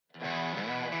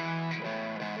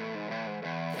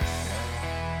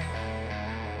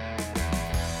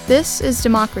This is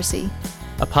Democracy,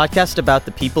 a podcast about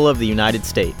the people of the United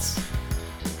States.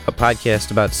 A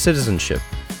podcast about citizenship,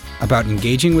 about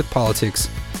engaging with politics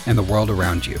and the world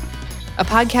around you. A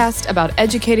podcast about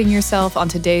educating yourself on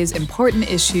today's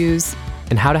important issues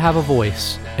and how to have a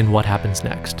voice in what happens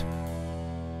next.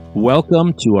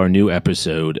 Welcome to our new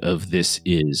episode of This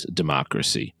is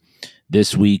Democracy.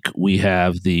 This week, we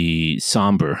have the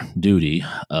somber duty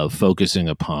of focusing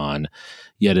upon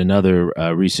yet another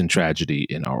recent tragedy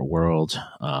in our world,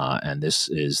 and this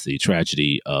is the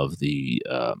tragedy of the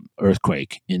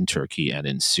earthquake in Turkey and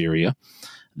in Syria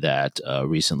that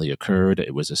recently occurred.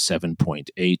 It was a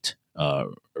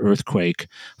 7.8 earthquake,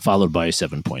 followed by a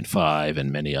 7.5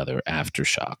 and many other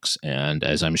aftershocks. And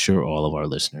as I'm sure all of our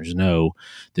listeners know,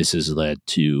 this has led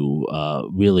to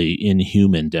really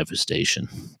inhuman devastation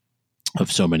of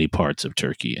so many parts of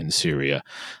Turkey and Syria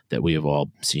that we have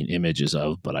all seen images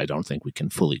of, but I don't think we can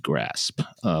fully grasp.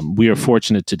 We are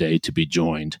fortunate today to be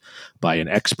joined by an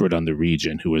expert on the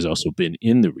region who has also been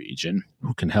in the region,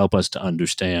 who can help us to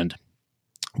understand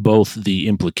both the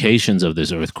implications of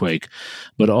this earthquake,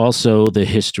 but also the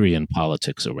history and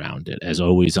politics around it. As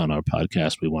always on our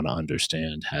podcast, we want to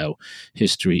understand how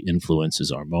history influences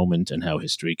our moment and how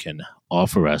history can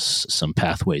offer us some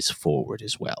pathways forward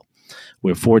as well.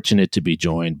 We're fortunate to be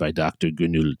joined by Dr.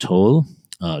 Gönül Tol.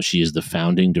 She is the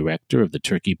founding director of the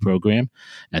Turkey program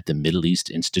at the Middle East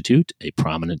Institute, a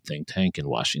prominent think tank in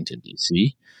Washington,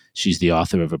 D.C. She's the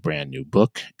author of a brand new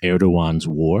book, Erdogan's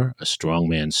War, A Strong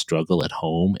Man's Struggle at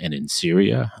Home and in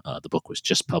Syria. The book was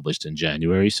just published in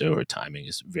January, so her timing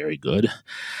is very good.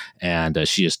 And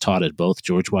she has taught at both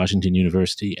George Washington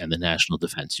University and the National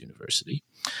Defense University.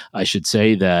 I should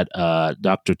say that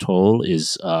Dr. Tol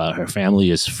her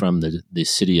family is from the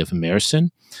city of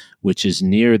Mersin, which is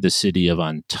near the city of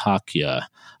Antakya,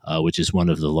 which is one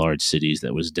of the large cities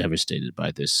that was devastated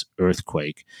by this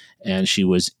earthquake. And she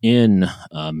was in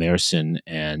Mersin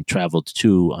and traveled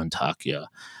to Antakya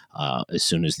as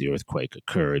soon as the earthquake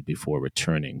occurred before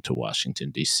returning to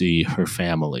Washington, D.C. Her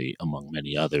family, among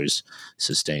many others,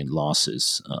 sustained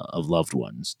losses of loved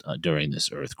ones during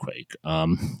this earthquake.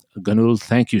 Gönül,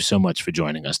 thank you so much for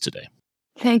joining us today.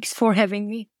 Thanks for having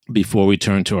me. Before we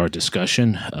turn to our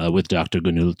discussion with Dr.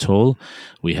 Gönül Tol,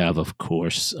 we have, of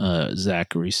course,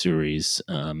 Zachary Suri's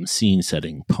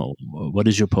scene-setting poem. What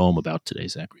is your poem about today,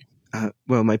 Zachary?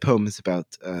 Well, my poem is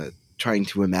about trying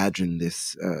to imagine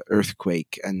this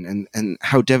earthquake and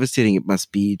how devastating it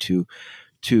must be to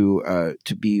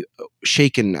be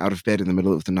shaken out of bed in the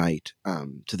middle of the night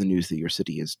to the news that your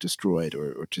city is destroyed,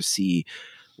 or to see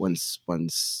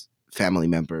one's family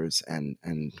members and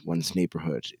one's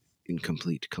neighborhood in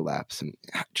complete collapse, and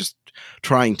just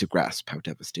trying to grasp how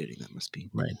devastating that must be.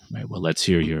 Right. Well, let's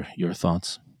hear your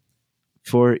thoughts.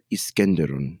 For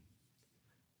Iskenderun.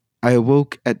 I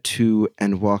awoke at 2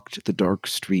 and walked the dark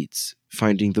streets,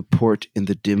 finding the port in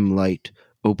the dim light,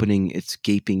 opening its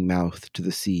gaping mouth to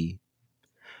the sea.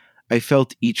 I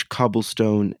felt each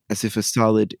cobblestone as if a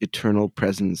solid, eternal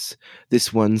presence.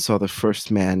 This one saw the first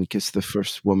man kiss the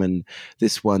first woman,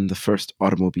 this one the first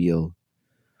automobile.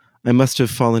 I must have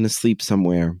fallen asleep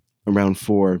somewhere, around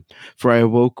 4, for I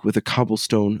awoke with a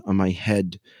cobblestone on my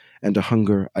head and a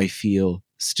hunger I feel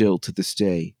still to this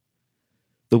day.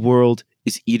 The world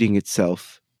is eating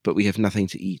itself, but we have nothing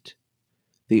to eat.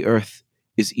 The earth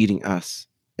is eating us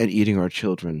and eating our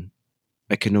children.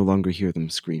 I can no longer hear them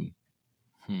scream.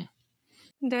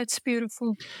 That's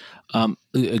beautiful.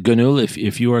 Gönül,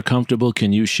 if you are comfortable,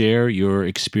 can you share your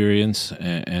experience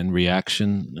and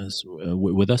reaction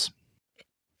with us?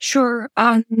 Sure.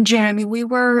 Jeremy, we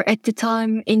were at the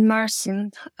time in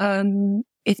Mersin.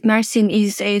 Mersin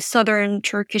is a southern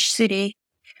Turkish city,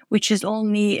 which is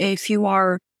only a few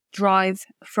hour drive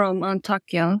from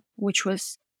Antakya, which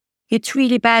was hit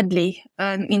really badly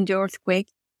in the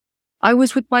earthquake. I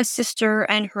was with my sister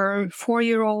and her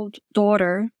 4-year-old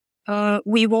daughter.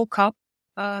 We woke up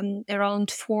around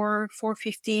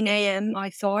 4:15 a.m.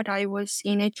 I thought I was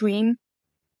in a dream.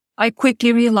 I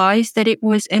quickly realized that it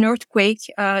was an earthquake.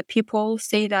 People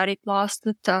say that it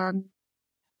lasted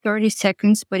 30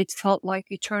 seconds, but it felt like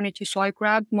eternity. So I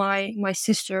grabbed my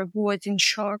sister, who was in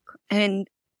shock, and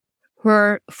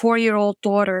her 4-year-old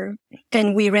daughter,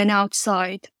 and we ran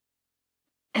outside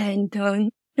and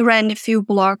ran a few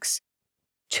blocks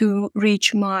to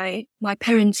reach my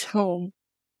parents' home.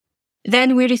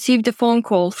 Then we received a phone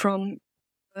call from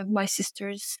my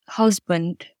sister's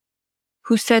husband,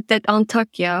 who said that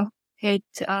Antakya had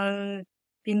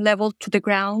been leveled to the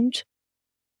ground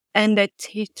and that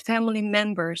his family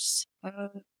members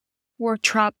were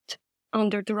trapped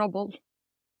under the rubble.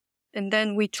 And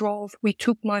then we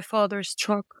took my father's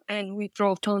truck and we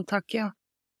drove to Antakya.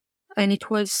 and it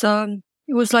was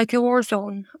like a war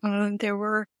zone. There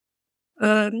were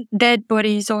dead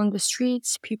bodies on the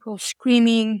streets, people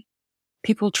screaming,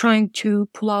 people trying to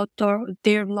pull out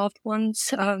their loved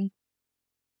ones.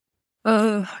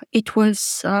 It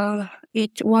was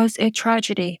a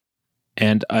tragedy.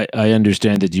 And I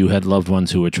understand that you had loved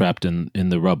ones who were trapped in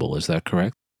the rubble. Is that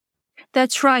correct?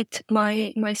 That's right.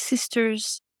 My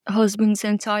sister's husband's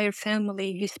entire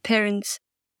family, his parents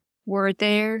were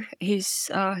there, his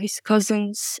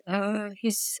cousins,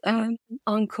 his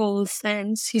uncles,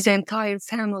 and his entire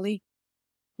family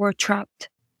were trapped.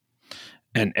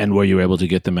 And were you able to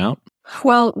get them out?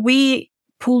 Well, we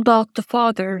pulled out the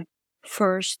father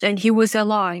first, and he was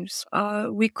alive.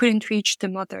 We couldn't reach the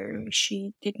mother.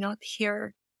 She did not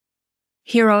hear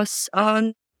us.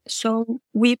 So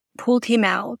we pulled him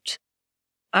out.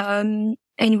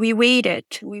 And we waited.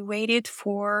 We waited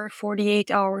for 48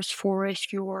 hours for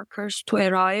rescue workers to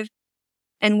arrive.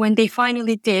 And when they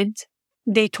finally did,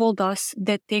 they told us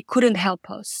that they couldn't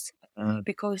help us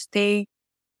because they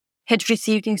had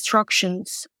received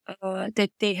instructions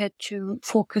that they had to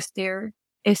focus their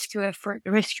rescue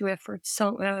efforts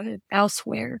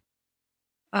elsewhere.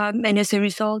 And as a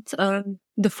result,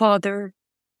 the father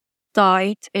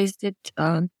died, as did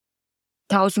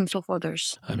thousands of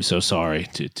others. I'm so sorry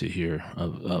to hear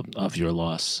of your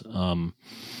loss.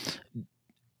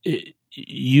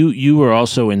 You were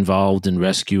also involved in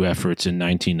rescue efforts in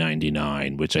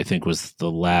 1999, which I think was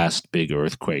the last big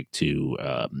earthquake to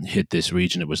hit this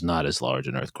region. It was not as large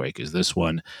an earthquake as this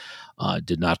one,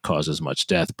 did not cause as much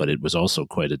death, but it was also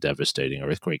quite a devastating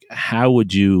earthquake. How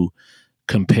would you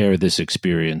compare this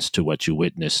experience to what you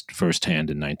witnessed firsthand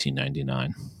in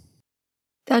 1999?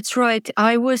 That's right.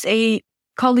 I was a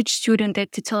college student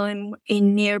at the time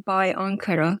in nearby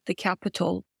Ankara, the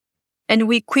capital. And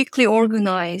we quickly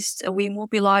we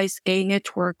mobilized a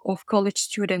network of college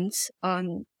students.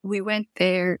 We went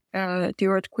there, the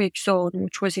earthquake zone,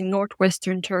 which was in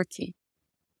northwestern Turkey.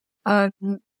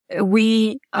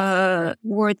 We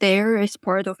were there as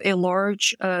part of a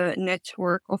large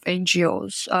network of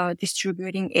NGOs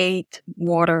distributing aid,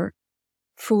 water,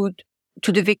 food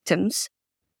to the victims.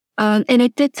 And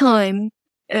at that time,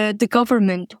 the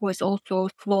government was also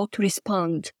slow to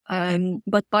respond.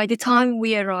 But by the time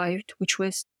we arrived, which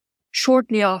was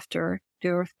shortly after the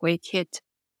earthquake hit,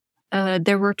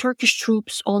 there were Turkish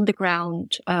troops on the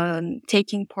ground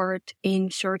taking part in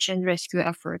search and rescue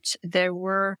efforts. There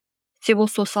were civil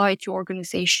society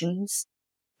organizations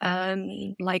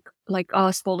like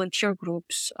us, volunteer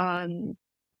groups,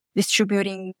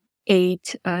 distributing aid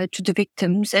to the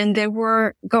victims, and there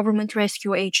were government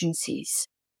rescue agencies.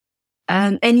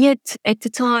 And yet, at the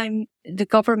time, the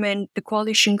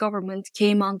coalition government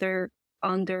came under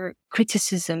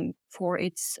criticism for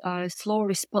its slow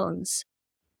response.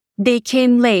 They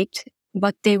came late,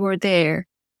 but they were there.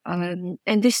 And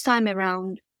this time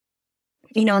around,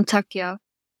 in Antakya,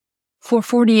 for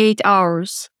 48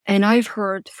 hours, and I've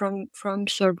heard from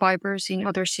survivors in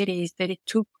other cities that it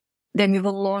took them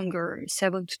even longer,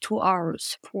 72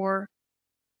 hours, for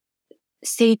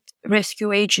state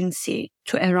rescue agency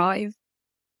to arrive.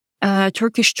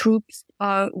 Turkish troops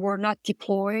were not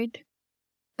deployed,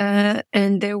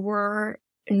 and there were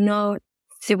no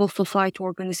civil society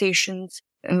organizations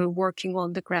working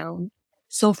on the ground.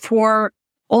 So for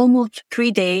almost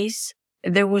 3 days,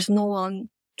 there was no one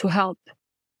to help,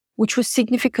 which was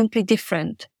significantly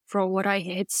different from what I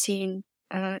had seen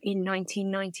in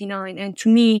 1999. And to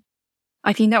me,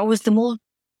 I think that was the most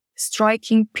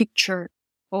striking picture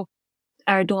of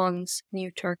Erdogan's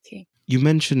new Turkey. You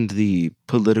mentioned the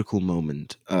political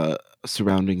moment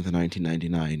surrounding the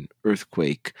 1999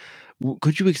 earthquake.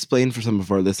 Could you explain for some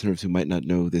of our listeners who might not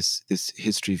know this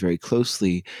history very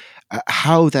closely,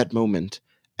 how that moment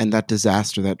and that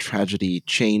disaster, that tragedy,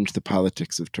 changed the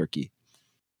politics of Turkey?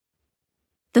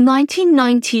 The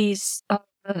 1990s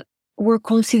were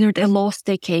considered a lost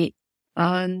decade.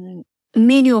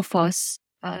 Many of us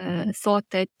thought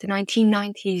that the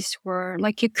 1990s were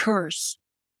like a curse.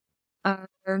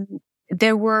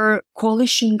 There were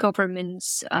coalition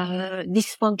governments,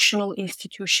 dysfunctional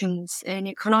institutions, an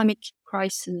economic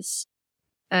crisis.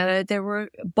 There were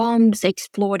bombs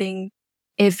exploding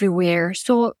everywhere.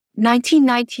 So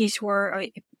 1990s were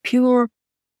pure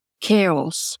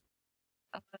chaos.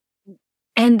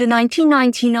 And the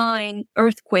 1999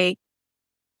 earthquake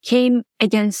came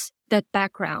against that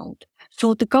background.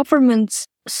 So the government's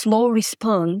slow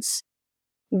response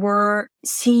were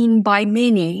seen by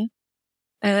many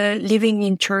living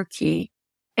in Turkey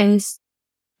as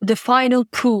the final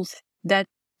proof that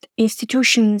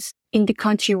institutions in the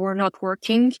country were not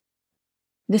working.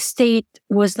 The state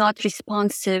was not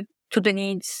responsive to the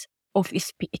needs of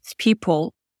its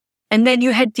people. And then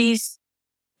you had these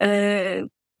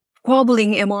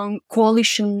squabbling among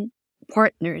coalition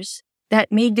partners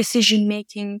that made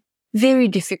decision-making very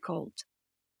difficult.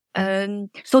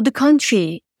 So the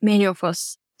country, many of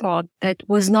us thought, that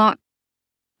was not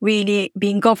really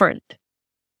being governed.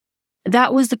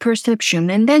 That was the perception.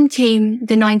 And then came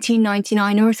the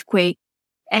 1999 earthquake,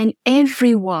 and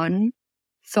everyone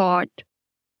thought,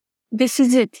 this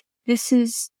is it.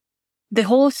 The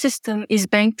whole system is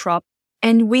bankrupt,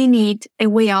 and we need a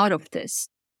way out of this.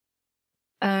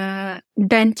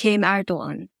 Then came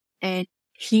Erdogan, and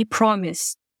he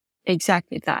promised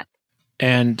exactly that.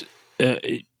 And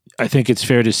I think it's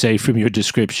fair to say from your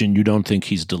description, you don't think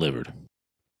he's delivered.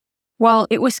 Well,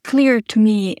 it was clear to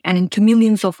me and to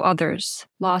millions of others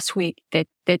last week that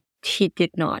he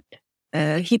did not.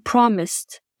 He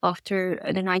promised after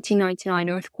the 1999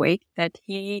 earthquake that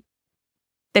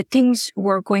things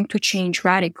were going to change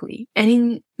radically. And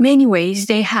in many ways,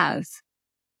 they have.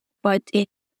 But in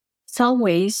some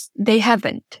ways, they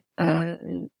haven't.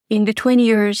 In the 20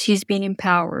 years he's been in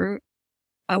power,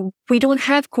 we don't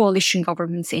have coalition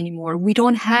governments anymore. We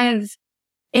don't have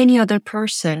any other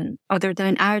person other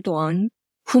than Erdogan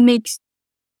who makes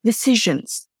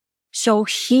decisions. So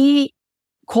he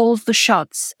calls the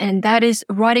shots, and that is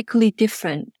radically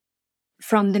different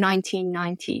from the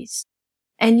 1990s.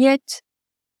 And yet,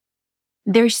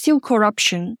 there's still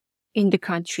corruption in the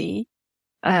country.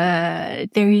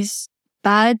 There is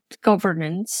bad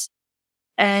governance.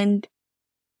 And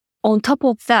on top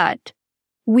of that,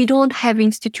 we don't have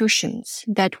institutions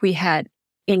that we had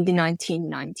in the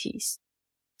 1990s.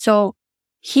 So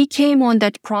he came on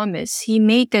that promise, he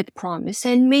made that promise,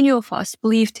 and many of us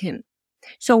believed him.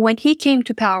 So when he came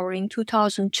to power in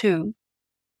 2002,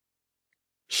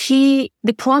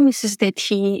 the promises that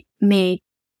he made,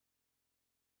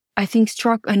 I think,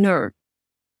 struck a nerve.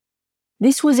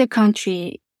 This was a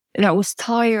country that was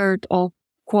tired of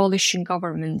coalition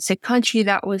governments, a country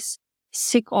that was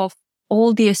sick of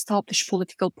all the established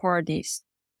political parties,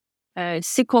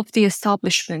 sick of the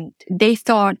establishment. They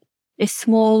thought a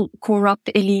small corrupt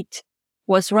elite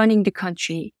was running the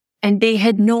country, and they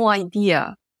had no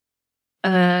idea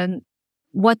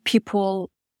what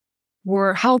people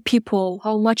were, how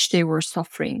much they were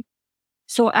suffering.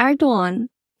 So Erdogan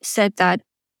said that,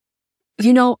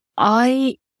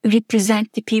 I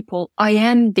represent the people. I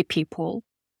am the people.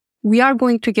 We are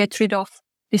going to get rid of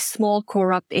this small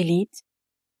corrupt elite.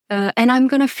 And I'm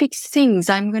going to fix things.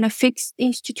 I'm going to fix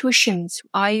institutions.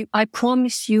 I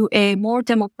promise you a more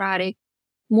democratic,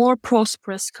 more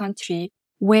prosperous country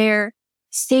where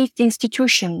state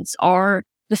institutions are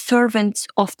the servants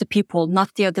of the people,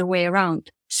 not the other way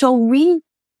around. So we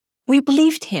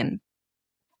believed him.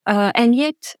 And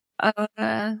yet,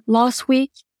 last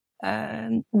week,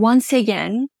 once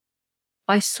again,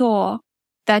 I saw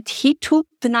that he took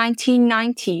the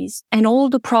 1990s and all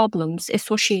the problems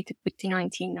associated with the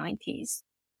 1990s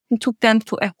and took them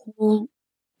to a whole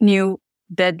new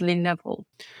deadly level.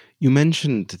 You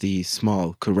mentioned the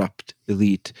small, corrupt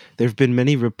elite. There have been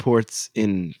many reports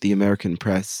in the American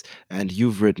press, and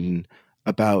you've written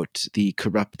about the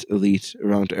corrupt elite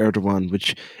around Erdogan,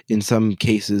 which in some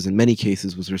cases, in many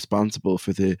cases, was responsible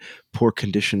for the poor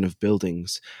condition of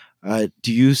buildings.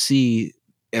 Do you see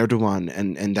Erdogan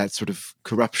and that sort of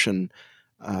corruption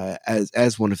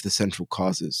as one of the central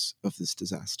causes of this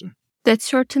disaster? That's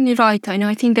certainly right. And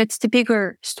I think that's the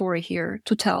bigger story here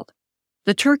to tell.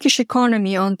 The Turkish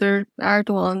economy under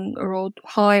Erdogan rode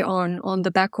high on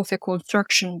the back of a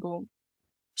construction boom.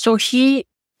 So he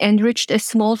enriched a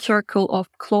small circle of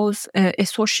close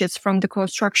associates from the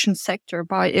construction sector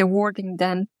by awarding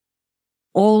them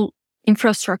all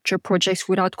infrastructure projects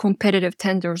without competitive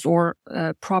tenders or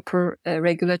proper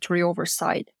regulatory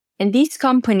oversight. And these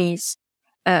companies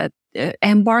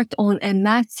embarked on a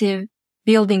massive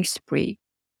building spree,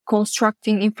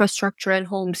 constructing infrastructure and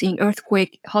homes in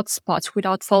earthquake hotspots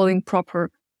without following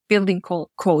proper building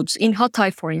codes. In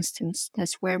Hatay, for instance,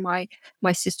 that's where my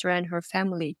sister and her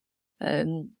family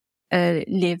live.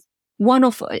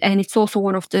 And it's also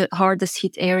one of the hardest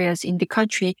hit areas in the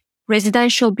country.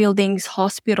 Residential buildings,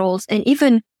 hospitals, and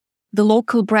even the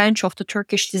local branch of the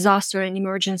Turkish Disaster and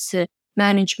Emergency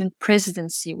Management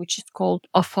Presidency, which is called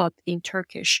AFAD in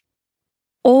Turkish,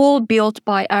 all built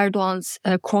by Erdogan's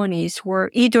cronies,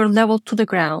 were either leveled to the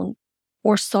ground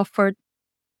or suffered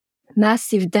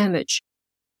massive damage.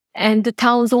 And the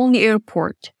town's only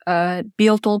airport,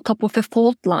 built on top of a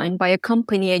fault line by a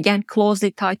company again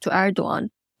closely tied to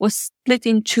Erdogan, was split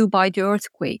in two by the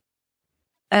earthquake.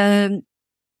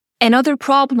 Another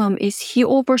problem is he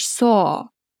oversaw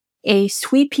a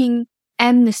sweeping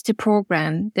amnesty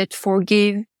program that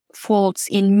forgave faults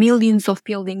in millions of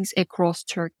buildings across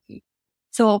Turkey.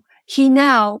 So he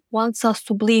now wants us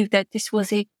to believe that this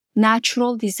was a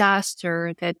natural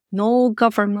disaster, that no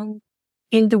government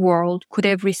in the world could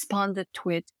have responded to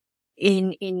it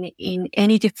in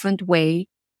any different way,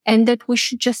 and that we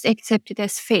should just accept it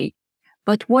as fate.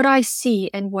 But what I see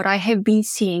and what I have been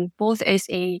seeing, both as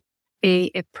a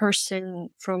person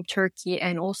from Turkey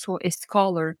and also a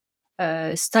scholar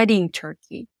studying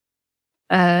Turkey,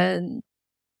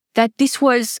 that this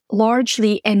was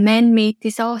largely a man-made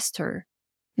disaster.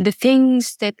 The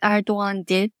things that Erdogan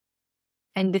did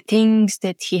and the things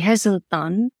that he hasn't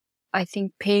done, I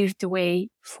think, paved the way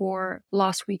for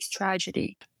last week's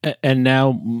tragedy. And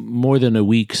now, more than a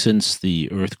week since the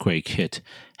earthquake hit,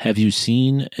 have you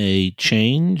seen a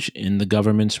change in the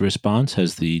government's response?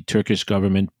 Has the Turkish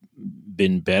government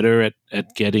been better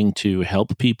at getting to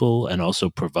help people and also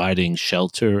providing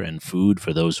shelter and food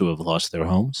for those who have lost their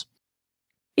homes?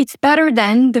 It's better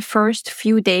than the first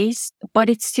few days, but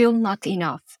it's still not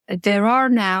enough. There are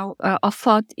now,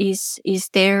 AFAD is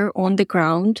there on the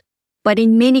ground, but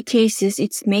in many cases,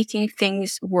 it's making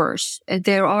things worse.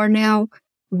 There are now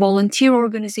volunteer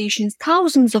organizations,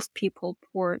 thousands of people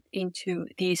poured into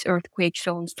these earthquake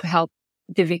zones to help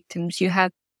the victims. You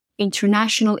have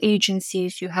international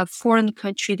agencies, you have foreign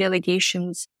country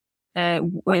delegations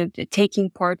taking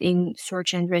part in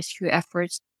search and rescue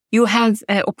efforts. You have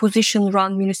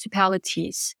opposition-run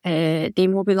municipalities. They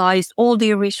mobilized all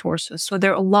their resources. So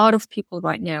there are a lot of people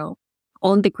right now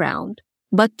on the ground.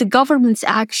 But the government's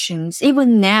actions,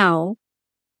 even now,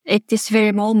 at this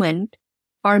very moment,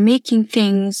 are making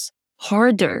things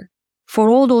harder for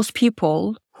all those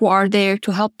people who are there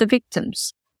to help the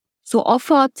victims. So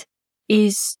AFAD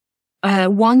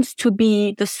wants to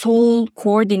be the sole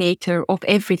coordinator of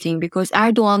everything because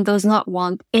Erdogan does not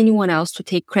want anyone else to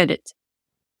take credit.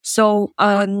 So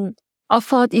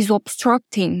AFAD is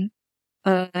obstructing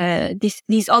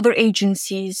these other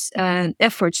agencies'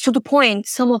 efforts to the point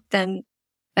some of them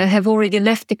have already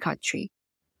left the country.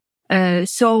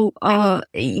 So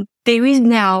there is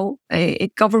now a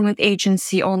government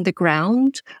agency on the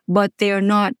ground, but they are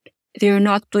not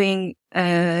doing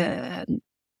a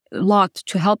lot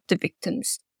to help the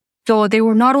victims. So they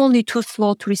were not only too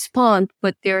slow to respond,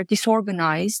 but they're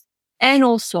disorganized, and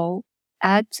also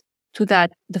add to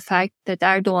that the fact that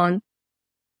Erdogan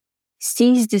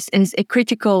sees this as a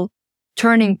critical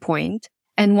turning point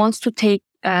and wants to take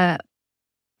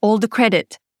all the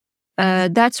credit.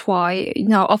 That's why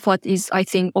now AFAD is, I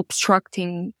think,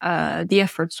 obstructing the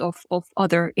efforts of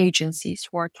other agencies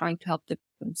who are trying to help the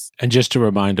victims. And just to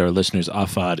remind our listeners,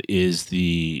 AFAD is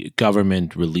the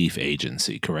government relief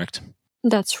agency, correct?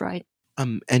 That's right.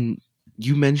 And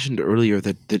you mentioned earlier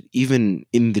that even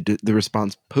in the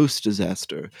response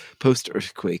post-disaster,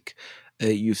 post-earthquake,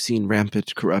 you've seen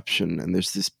rampant corruption, and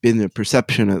there's been a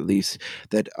perception, at least,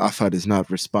 that AFAD is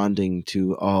not responding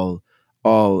to all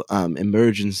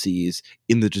emergencies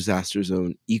in the disaster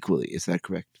zone equally. Is that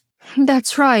correct?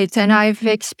 That's right, and I've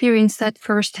experienced that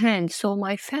firsthand. So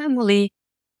my family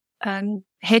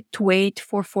had to wait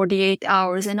for 48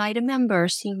 hours, and I remember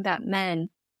seeing that man.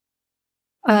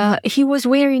 He was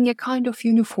wearing a kind of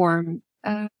uniform,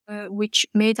 which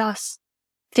made us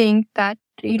think that,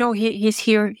 he's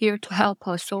here to help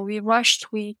us. So we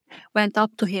rushed, we went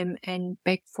up to him and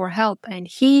begged for help. And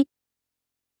he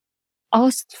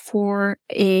asked for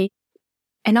an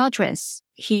address.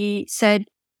 He said,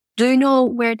 "Do you know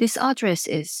where this address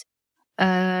is?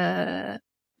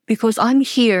 Because I'm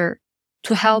here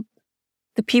to help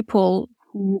the people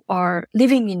who are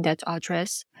living in that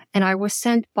address. And I was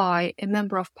sent by a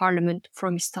member of parliament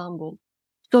from Istanbul."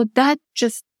 So that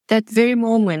very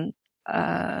moment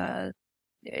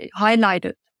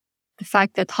highlighted the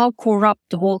fact that how corrupt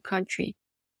the whole country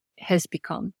has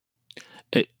become.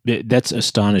 That's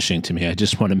astonishing to me. I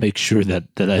just want to make sure that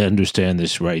I understand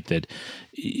this right, that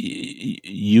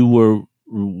you were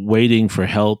waiting for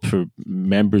help for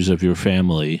members of your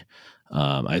family.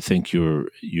 I think your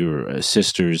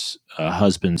sister's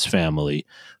husband's family,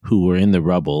 who were in the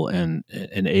rubble, and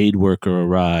an aid worker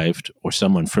arrived, or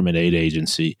someone from an aid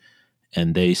agency,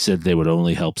 and they said they would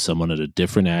only help someone at a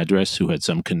different address who had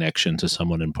some connection to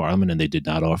someone in parliament, and they did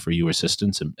not offer you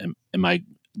assistance. Am I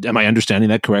understanding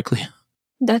that correctly?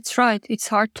 That's right. It's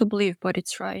hard to believe, but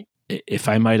it's right. If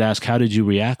I might ask, how did you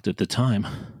react at the time?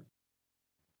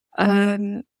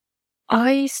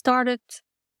 I started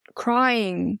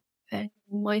crying, and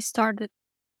my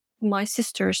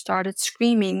sister started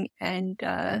screaming, and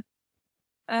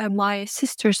my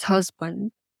sister's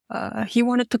husband, he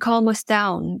wanted to calm us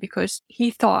down because he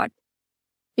thought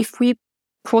if we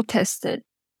protested,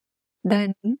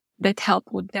 then that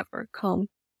help would never come.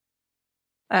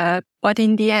 But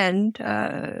in the end,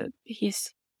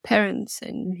 his parents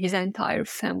and his entire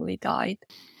family died.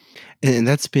 And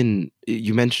that's been,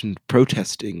 you mentioned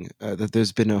protesting, that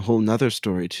there's been a whole nother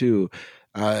story too,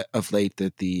 of late,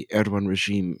 that the Erdogan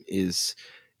regime is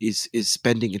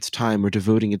spending its time or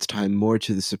devoting its time more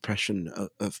to the suppression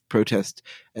of protest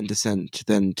and dissent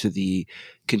than to the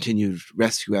continued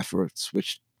rescue efforts,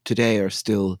 which today are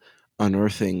still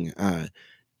unearthing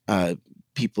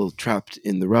people trapped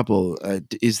in the rubble.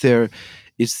 Does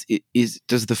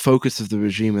the focus of the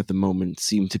regime at the moment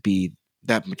seem to be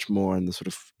that much more on the sort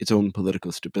of its own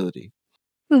political stability?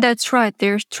 That's right.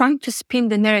 They're trying to spin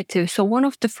the narrative. So one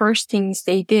of the first things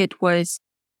they did was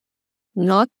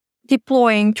not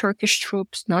deploying Turkish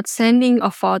troops, not sending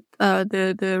AFAD,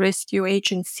 the rescue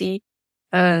agency,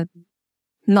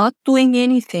 not doing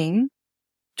anything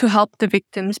to help the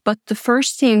victims. But the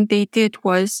first thing they did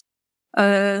was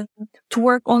to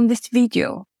work on this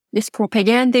video, this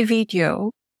propaganda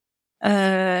video.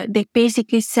 They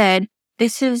basically said,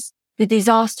 this is the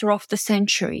disaster of the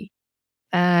century.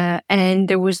 And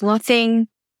there was nothing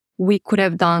we could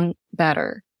have done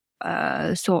better.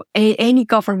 So any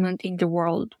government in the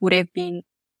world would have been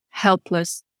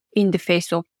helpless in the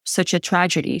face of such a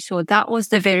tragedy. So that was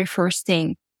the very first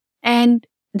thing. And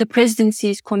the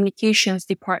presidency's communications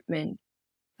department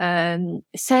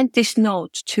sent this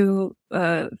note to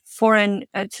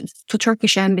to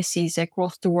Turkish embassies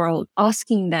across the world,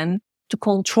 asking them to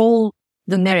control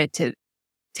the narrative,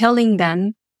 telling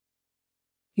them,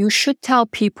 you should tell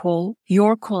people,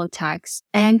 your contacts,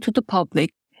 and to the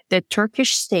public that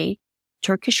Turkish state,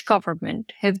 Turkish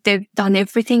government they've done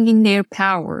everything in their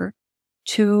power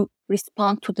to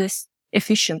respond to this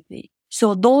efficiently.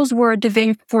 So those were the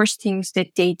very first things that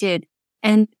they did.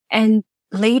 And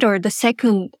later, the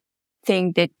second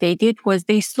thing that they did was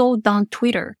they slowed down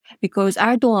Twitter, because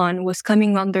Erdogan was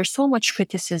coming under so much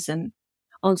criticism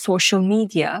on social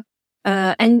media.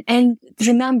 And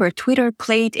remember, Twitter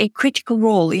played a critical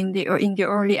role in the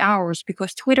early hours,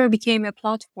 because Twitter became a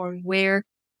platform where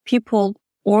people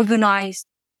organized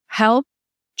help,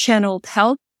 channeled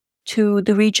help to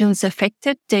the regions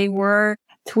affected.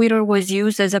 Twitter was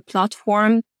used as a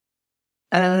platform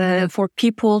for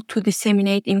people to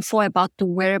disseminate info about the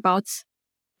whereabouts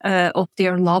of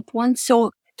their loved ones. So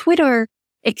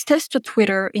access to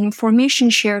Twitter,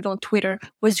 information shared on Twitter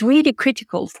was really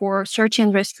critical for search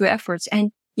and rescue efforts.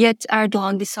 And yet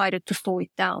Erdogan decided to slow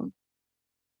it down.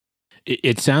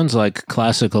 It sounds like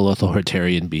classical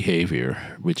authoritarian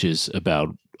behavior, which is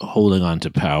about holding on to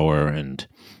power and,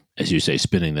 as you say,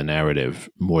 spinning the narrative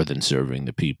more than serving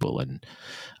the people. And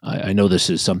I know this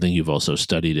is something you've also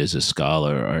studied as a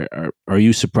scholar. Are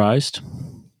you surprised?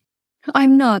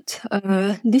 I'm not.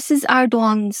 This is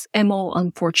Erdogan's MO,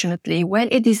 unfortunately. When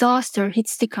a disaster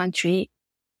hits the country,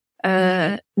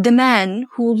 the man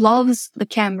who loves the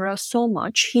camera so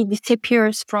much, he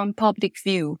disappears from public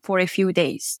view for a few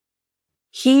days.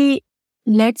 He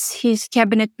lets his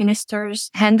cabinet ministers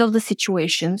handle the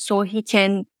situation so he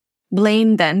can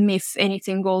blame them if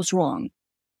anything goes wrong.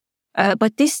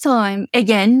 But this time,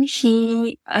 again,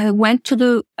 he went to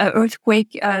the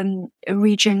earthquake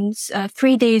regions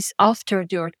 3 days after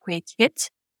the earthquake hit.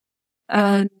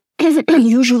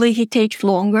 Usually he takes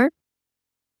longer,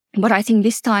 but I think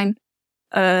this time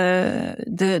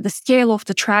the scale of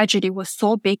the tragedy was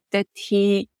so big that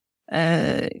he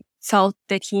felt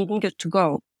that he needed to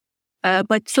go.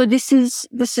 But so this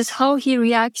is how he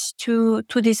reacts to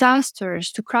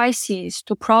disasters, to crises,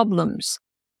 to problems.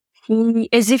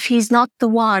 As if he's not the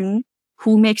one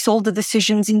who makes all the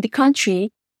decisions in the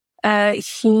country,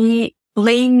 he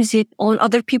blames it on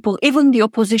other people, even the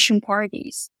opposition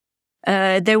parties.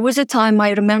 There was a time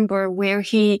I remember where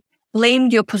he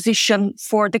blamed the opposition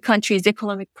for the country's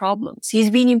economic problems. He's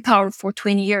been in power for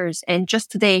 20 years. And just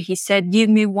today he said, give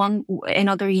me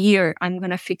another year. I'm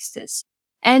going to fix this.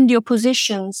 And the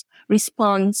opposition's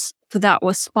response to that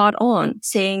was spot on,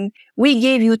 saying, we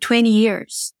gave you 20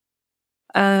 years.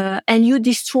 And you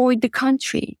destroyed the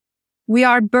country. We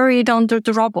are buried under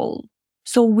the rubble.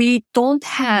 So we don't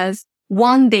have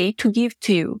 1 day to give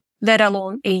to you, let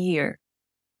alone a year.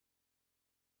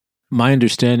 My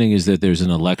understanding is that there's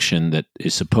an election that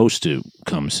is supposed to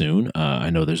come soon. I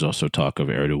know there's also talk of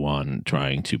Erdogan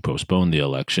trying to postpone the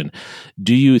election.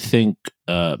 Do you think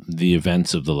the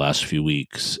events of the last few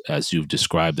weeks, as you've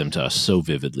described them to us so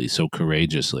vividly, so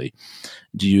courageously,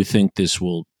 do you think this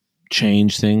will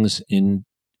change things in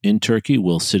Turkey?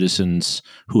 Will citizens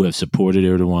who have supported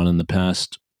Erdogan in the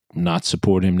past not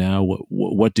support him now?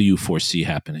 What do you foresee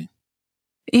happening?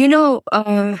 You know,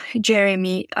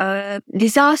 Jeremy,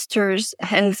 disasters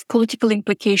have political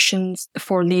implications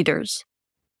for leaders.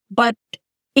 But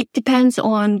it depends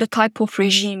on the type of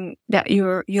regime that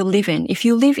you live in. If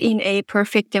you live in a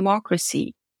perfect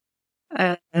democracy,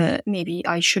 maybe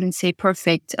I shouldn't say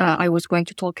perfect. I was going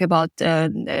to talk about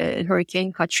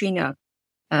Hurricane Katrina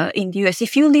in the US.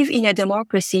 If you live in a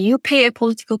democracy, you pay a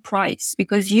political price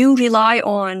because you rely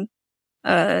on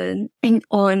a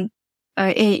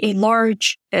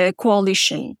large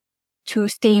coalition to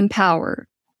stay in power,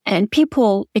 and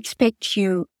people expect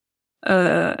you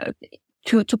to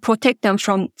protect them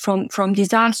from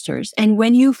disasters. And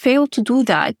when you fail to do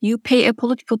that, you pay a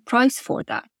political price for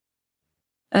that.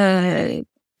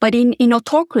 But in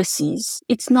autocracies,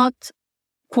 it's not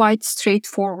quite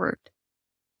straightforward.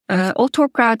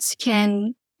 Autocrats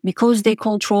can, because they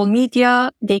control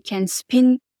media, they can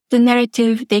spin the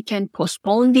narrative, they can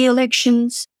postpone the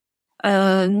elections,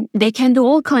 they can do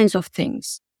all kinds of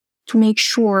things to make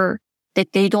sure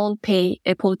that they don't pay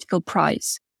a political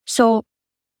price. So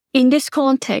in this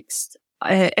context,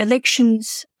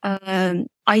 elections,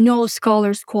 I know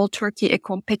scholars call Turkey a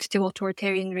competitive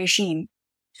authoritarian regime.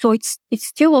 So it's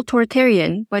still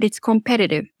authoritarian, but it's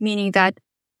competitive, meaning that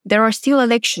there are still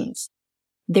elections.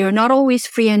 They're not always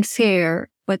free and fair,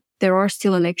 but there are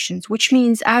still elections, which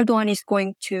means Erdogan is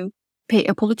going to pay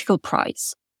a political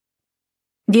price.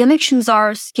 The elections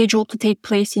are scheduled to take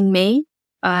place in May.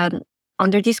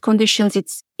 Under these conditions,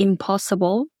 it's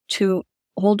impossible to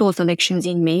hold those elections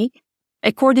in May.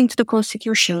 According to the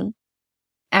constitution,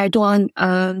 Erdogan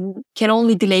can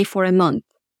only delay for a month,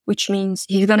 which means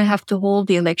he's going to have to hold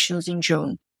the elections in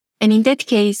June. And in that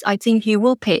case, I think he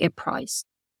will pay a price.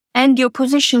 And the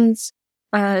opposition's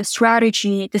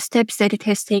strategy, the steps that it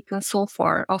has taken so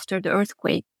far after the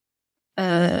earthquake,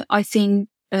 I think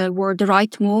were the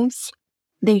right moves.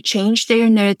 They changed their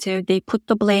narrative. They put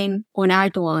the blame on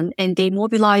Erdogan and they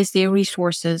mobilized their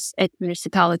resources at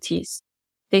municipalities.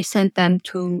 They sent them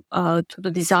to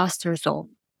the disaster zone.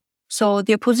 So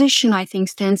the opposition, I think,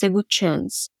 stands a good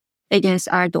chance against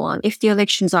Erdogan if the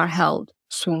elections are held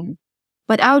soon.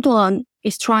 But Erdogan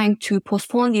is trying to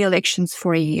postpone the elections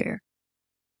for a year.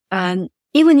 And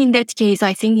even in that case,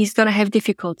 I think he's going to have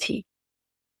difficulty.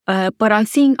 But I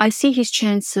think I see his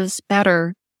chances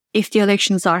better if the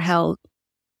elections are held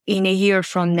in a year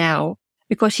from now,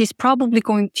 because he's probably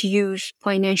going to use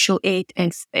financial aid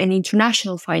and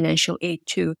international financial aid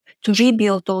too to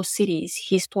rebuild those cities.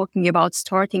 He's talking about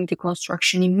starting the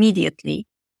construction immediately.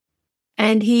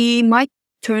 And he might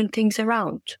turn things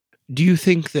around. Do you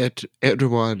think that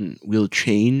Erdogan will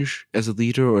change as a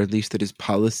leader, or at least that his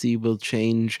policy will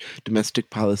change, domestic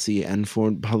policy and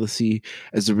foreign policy,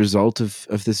 as a result of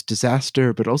this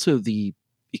disaster, but also the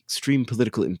extreme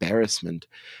political embarrassment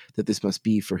that this must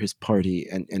be for his party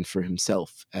and for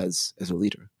himself as a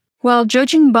leader? Well,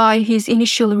 judging by his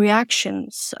initial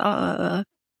reactions, I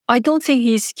don't think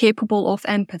he's capable of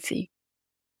empathy.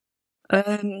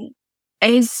 While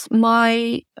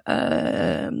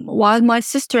my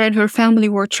sister and her family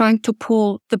were trying to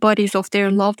pull the bodies of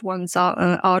their loved ones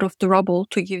out of the rubble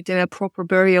to give them a proper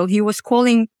burial, he was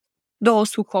calling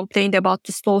those who complained about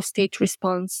the slow state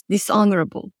response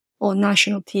dishonorable on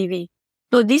national TV.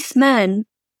 So this man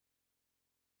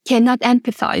cannot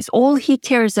empathize. All he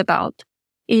cares about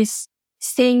is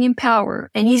staying in power,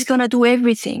 and he's going to do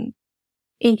everything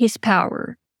in his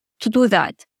power to do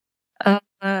that.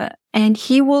 And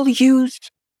he will use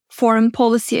foreign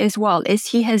policy as well, as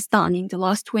he has done in the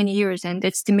last 20 years. And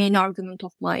that's the main argument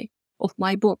of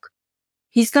my book.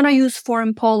 He's going to use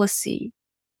foreign policy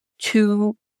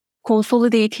to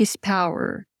consolidate his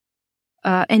power.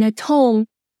 And at home,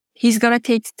 he's going to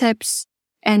take steps.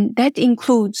 And that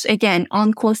includes, again,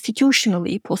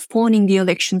 unconstitutionally postponing the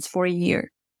elections for a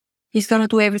year. He's going to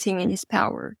do everything in his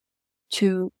power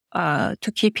to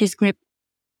keep his grip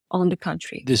on the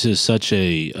country. This is such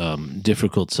a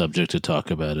difficult subject to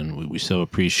talk about, and we so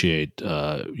appreciate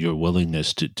your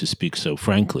willingness to speak so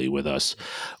frankly with us.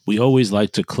 We always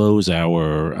like to close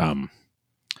our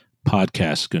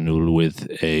podcast, Gönül, with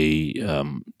a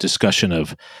discussion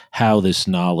of how this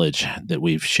knowledge that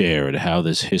we've shared, how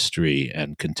this history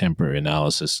and contemporary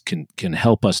analysis can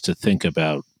help us to think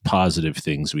about positive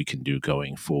things we can do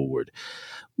going forward.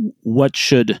 What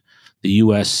should the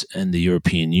U.S. and the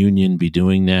European Union be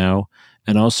doing now?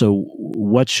 And also,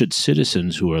 what should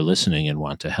citizens who are listening and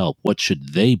want to help, what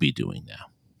should they be doing now?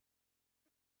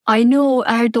 I know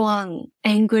Erdogan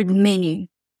angered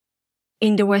many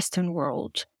in the Western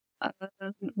world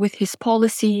with his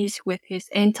policies, with his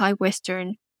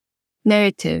anti-Western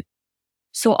narrative.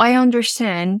 So I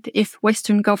understand if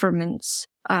Western governments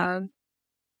are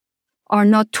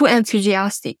not too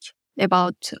enthusiastic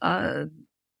about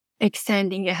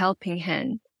extending a helping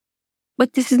hand.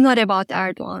 But this is not about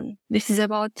Erdogan. This is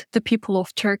about the people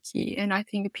of Turkey. And I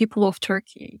think the people of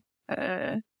Turkey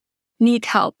need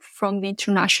help from the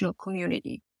international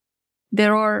community.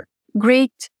 There are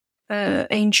great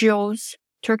NGOs,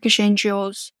 Turkish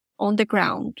NGOs on the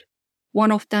ground.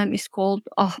 One of them is called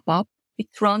Ahbab.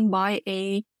 It's run by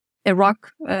a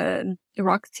rock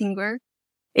singer.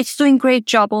 It's doing great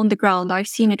job on the ground. I've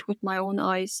seen it with my own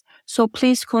eyes. So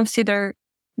please consider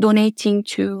donating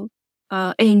to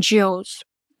NGOs,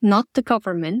 not the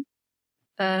government,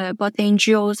 but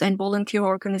NGOs and volunteer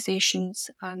organizations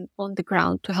on the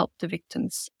ground to help the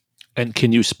victims. And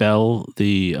can you spell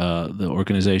the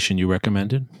organization you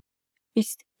recommended?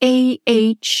 It's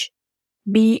AHBAP.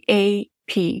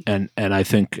 And I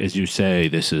think, as you say,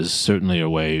 this is certainly a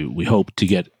way we hope to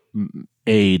get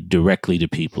aid directly to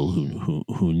people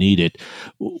who need it.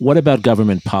 What about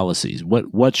government policies?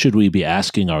 What should we be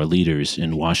asking our leaders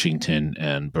in Washington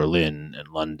and Berlin and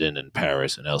London and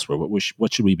Paris and elsewhere?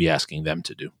 What should we be asking them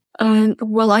to do?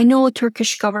 Well, I know the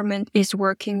Turkish government is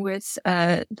working with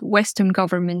Western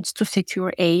governments to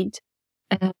secure aid.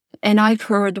 And I've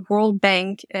heard the World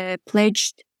Bank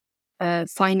pledged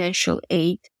financial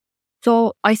aid.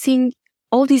 So I think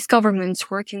all these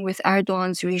governments working with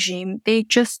Erdogan's regime, they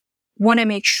just want to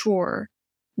make sure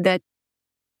that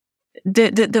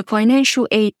the financial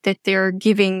aid that they're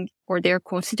giving or they're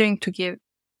considering to give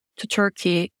to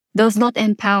Turkey does not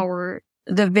empower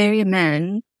the very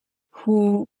man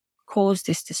who caused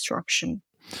this destruction.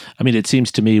 I mean, it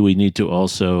seems to me we need to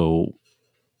also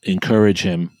encourage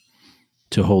him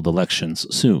to hold elections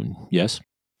soon, yes?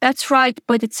 That's right,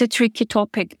 but it's a tricky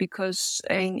topic because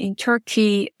in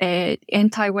Turkey,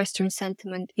 anti-Western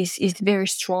sentiment is very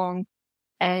strong,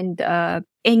 and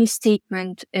any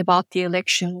statement about the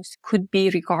elections could be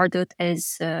regarded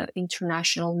as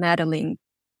international meddling.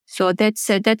 So that's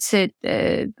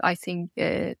I think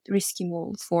risky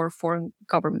move for foreign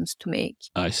governments to make.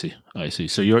 I see.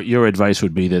 So your advice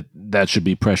would be that should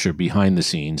be pressure behind the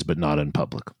scenes, but not in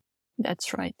public.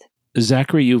 That's right.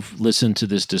 Zachary, you've listened to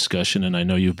this discussion, and I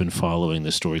know you've been following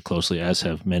this story closely, as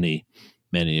have many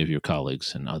of your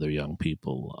colleagues and other young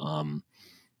people.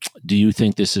 Do you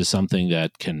think this is something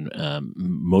that can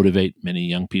motivate many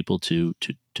young people to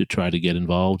try to get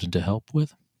involved and to help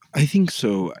with? I think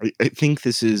so. I think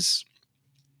this is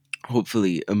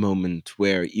hopefully a moment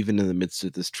where, even in the midst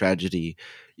of this tragedy,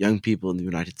 young people in the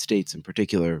United States in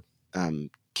particular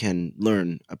can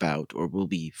learn about, or will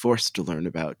be forced to learn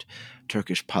about,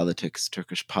 Turkish politics,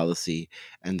 Turkish policy,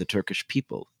 and the Turkish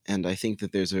people. And I think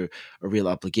that there's a real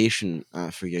obligation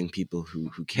for young people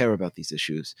who care about these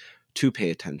issues to pay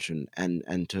attention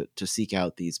and to seek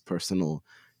out these personal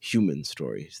human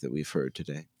stories that we've heard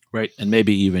today. Right, and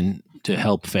maybe even to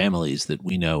help families that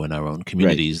we know in our own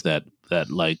communities that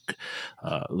like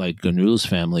Gönül's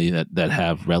family that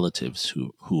have relatives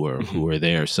who are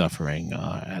there suffering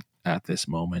at this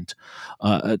moment.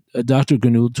 Dr.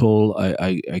 Gönül Tol,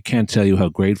 I can't tell you how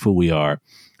grateful we are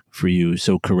for you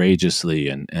so courageously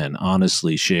and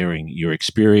honestly sharing your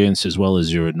experience as well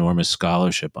as your enormous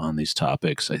scholarship on these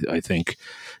topics. I think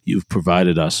you've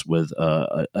provided us with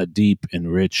a deep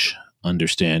and rich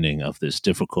understanding of this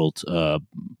difficult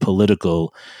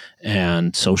political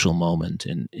and social moment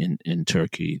in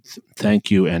Turkey. Thank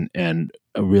you, and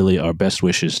really our best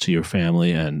wishes to your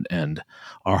family, and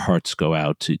our hearts go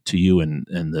out to you and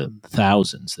the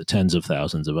thousands, the tens of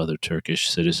thousands of other Turkish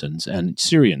citizens and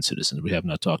Syrian citizens. We have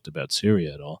not talked about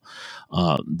Syria at all.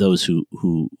 Those who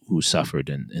suffered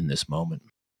in this moment.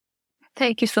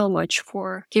 Thank you so much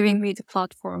for giving me the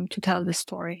platform to tell this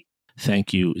story.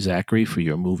 Thank you, Zachary, for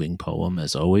your moving poem,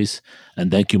 as always. And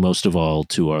thank you most of all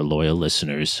to our loyal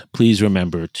listeners. Please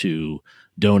remember to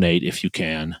donate, if you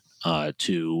can,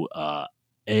 to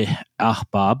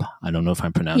Ahbab. I don't know if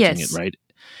I'm pronouncing it right.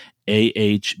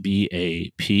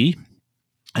 AHBAP.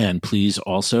 And please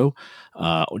also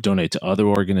donate to other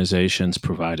organizations,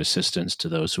 provide assistance to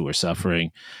those who are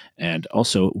suffering. And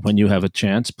also, when you have a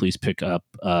chance, please pick up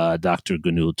Dr.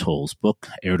 Gönül Tol's book,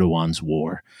 Erdogan's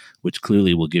War, which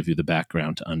clearly will give you the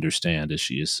background to understand, as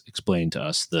she has explained to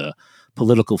us, the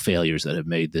political failures that have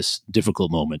made this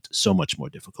difficult moment so much more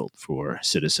difficult for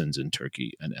citizens in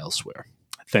Turkey and elsewhere.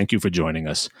 Thank you for joining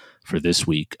us for this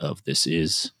week of This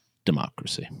Is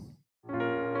Democracy.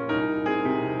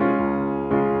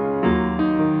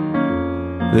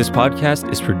 This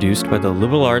podcast is produced by the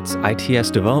Liberal Arts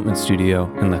ITS Development Studio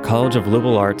and the College of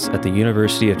Liberal Arts at the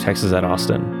University of Texas at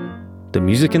Austin. The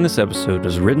music in this episode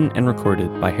was written and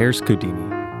recorded by Harris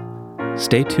Houdini.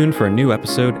 Stay tuned for a new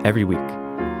episode every week.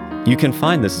 You can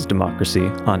find This Is Democracy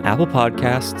on Apple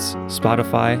Podcasts,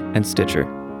 Spotify, and Stitcher.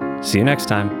 See you next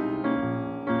time.